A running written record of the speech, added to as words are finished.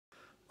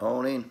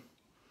Morning,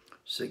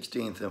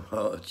 16th of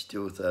March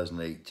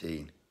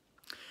 2018.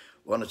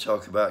 Want to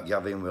talk about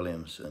Gavin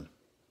Williamson.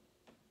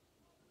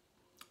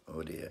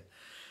 Oh dear.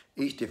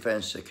 He's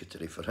Defence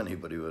Secretary, for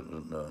anybody who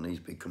doesn't know, and he's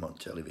been come on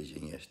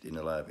television yesterday in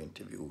a live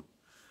interview.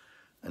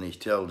 And he's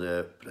told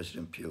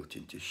President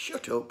Putin to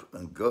shut up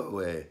and go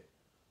away.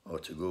 Or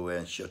to go away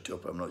and shut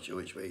up, I'm not sure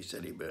which way he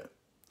said it, but...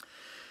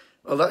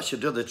 Well, that should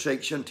do the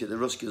trick, shouldn't it? The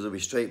Ruskies will be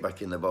straight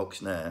back in the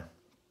box now.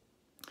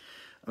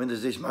 I mean,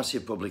 there's this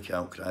massive public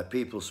outcry,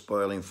 people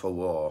spoiling for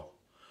war,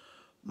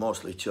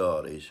 mostly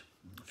Tories,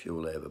 a few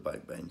Labour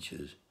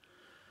backbenchers.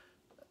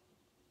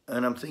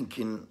 And I'm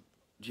thinking,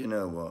 do you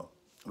know what?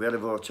 We had a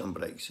vote on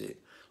Brexit.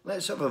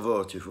 Let's have a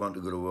vote if we want to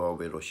go to war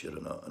with Russia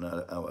or not. And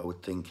I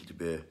would think it'd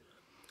be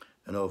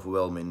an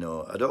overwhelming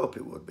no. I'd hope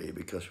it would be,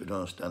 because we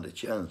don't stand a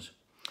chance.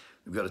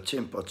 We've got a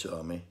tin pot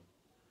army.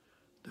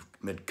 They've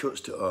made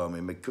cuts to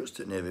army, made cuts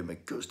to navy,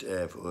 made cuts to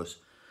air force.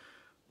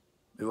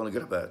 We've only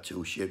got about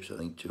 2 ships, I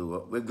think,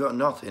 2. We've got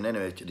nothing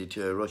anyway to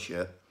deter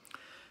Russia.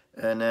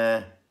 And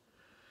I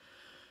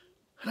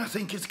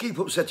think if they keep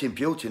upsetting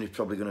Putin, he's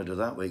probably going to do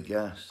that with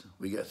gas.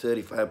 We get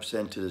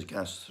 35% of this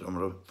gas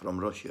from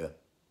Russia.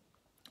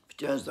 If he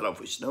turns that off,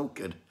 we're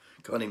snookered.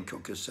 Can't even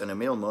cook us, send a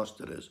meal, most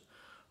of us,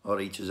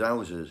 or eat his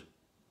houses.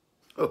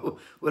 Oh,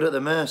 we're at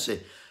the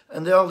mercy.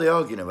 And all they're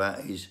arguing about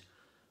is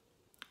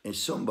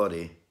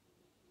somebody's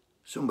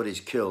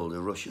killed a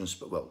Russian,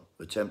 well,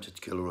 attempted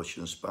to kill a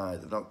Russian spy.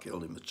 They've not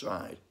killed him, they've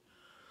tried.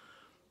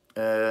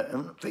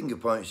 And finger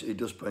points, he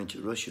does point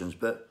at Russians,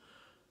 but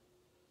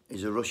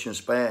he's a Russian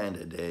spy at the end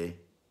of the day.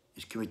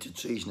 He's committed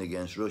treason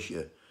against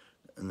Russia.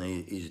 And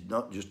he's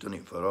not just done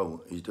it for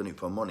all, he's done it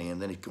for money, and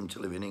then he's come to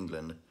live in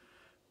England,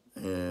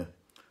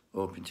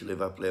 hoping to live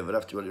happily ever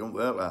after. But it don't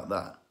work like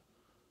that.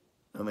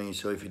 I mean,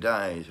 so if he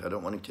dies, I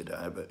don't want him to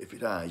die, but if he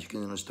dies, you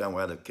can understand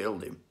why they've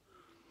killed him.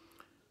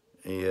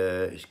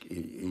 He's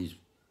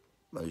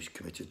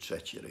committed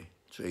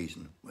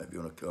treason, whatever you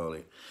want to call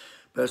it.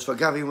 But as for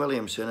Gavin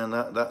Williamson and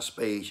that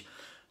speech,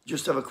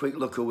 just have a quick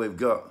look who we've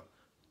got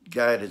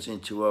guided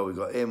into war. We've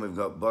got him, we've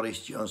got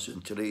Boris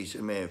Johnson,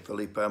 Theresa May,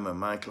 Philip Hammond,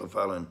 Michael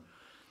Fallon,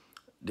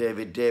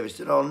 David Davis.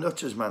 They're all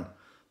nutters, man.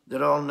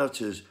 They're all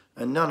nutters.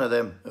 And none of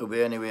them will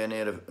be anywhere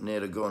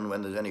near a gun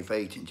when there's any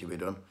fighting to be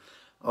done.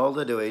 All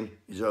they're doing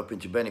is hoping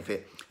to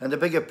benefit. And the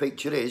bigger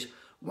picture is,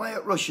 why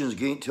are Russians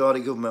giving Tory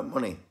government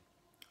money?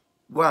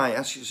 Why?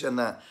 Ask yourself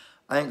that.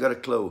 I ain't got a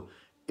clue.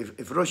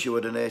 If Russia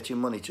were donating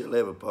money to the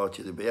Labour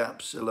Party, there'd be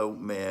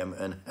absolute mayhem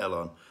and hell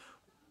on,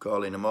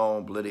 calling them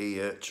all bloody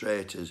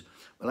traitors.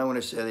 Well, I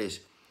want to say this.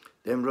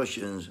 Them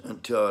Russians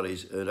and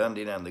Tories are hand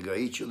in hand. They're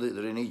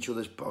in each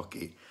other's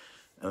pocket.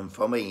 And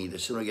for me, the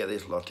sooner we get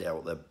this lot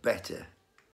out, the better.